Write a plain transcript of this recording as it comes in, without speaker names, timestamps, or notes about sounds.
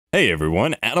Hey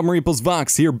everyone, Adam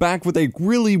EposVox here, back with a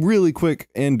really quick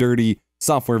and dirty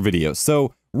software video.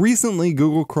 So recently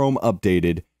Google Chrome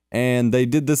updated and they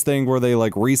did this thing where they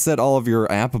like reset all of your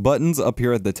app buttons up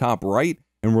here at the top right,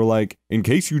 and we're like, in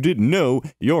case you didn't know,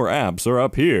 your apps are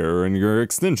up here and your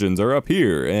extensions are up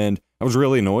here. And I was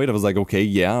really annoyed. I was like, okay,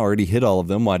 yeah, I already hid all of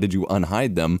them. Why did you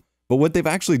unhide them? But what they've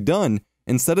actually done,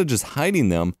 instead of just hiding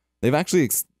them, they've actually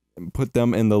put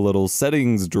them in the little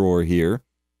settings drawer here,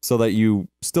 so that you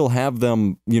still have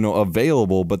them,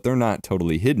 available, but they're not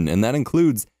totally hidden. And that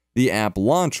includes the app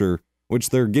launcher,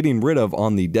 which they're getting rid of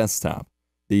on the desktop.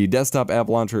 The desktop app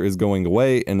launcher is going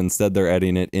away, and instead they're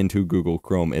adding it into Google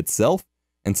Chrome itself.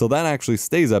 And so that actually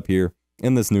stays up here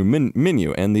in this new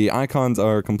menu, and the icons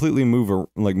are completely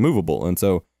movable. And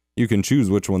so you can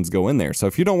choose which ones go in there. So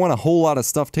if you don't want a whole lot of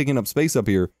stuff taking up space up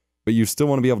here, but you still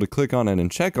want to be able to click on it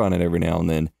and check on it every now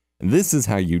and then, this is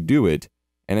how you do it.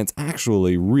 And it's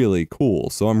actually really cool.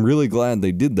 So I'm really glad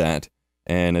they did that.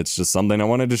 And it's just something I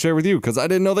wanted to share with you because I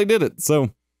didn't know they did it. So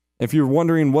if you're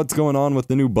wondering what's going on with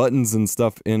the new buttons and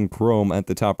stuff in Chrome at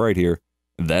the top right here,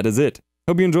 that is it.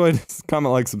 Hope you enjoyed.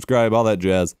 Comment, like, subscribe, all that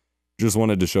jazz. Just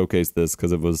wanted to showcase this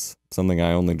because it was something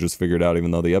I only just figured out,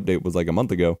 even though the update was like a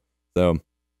month ago. So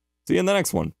see you in the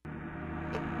next one.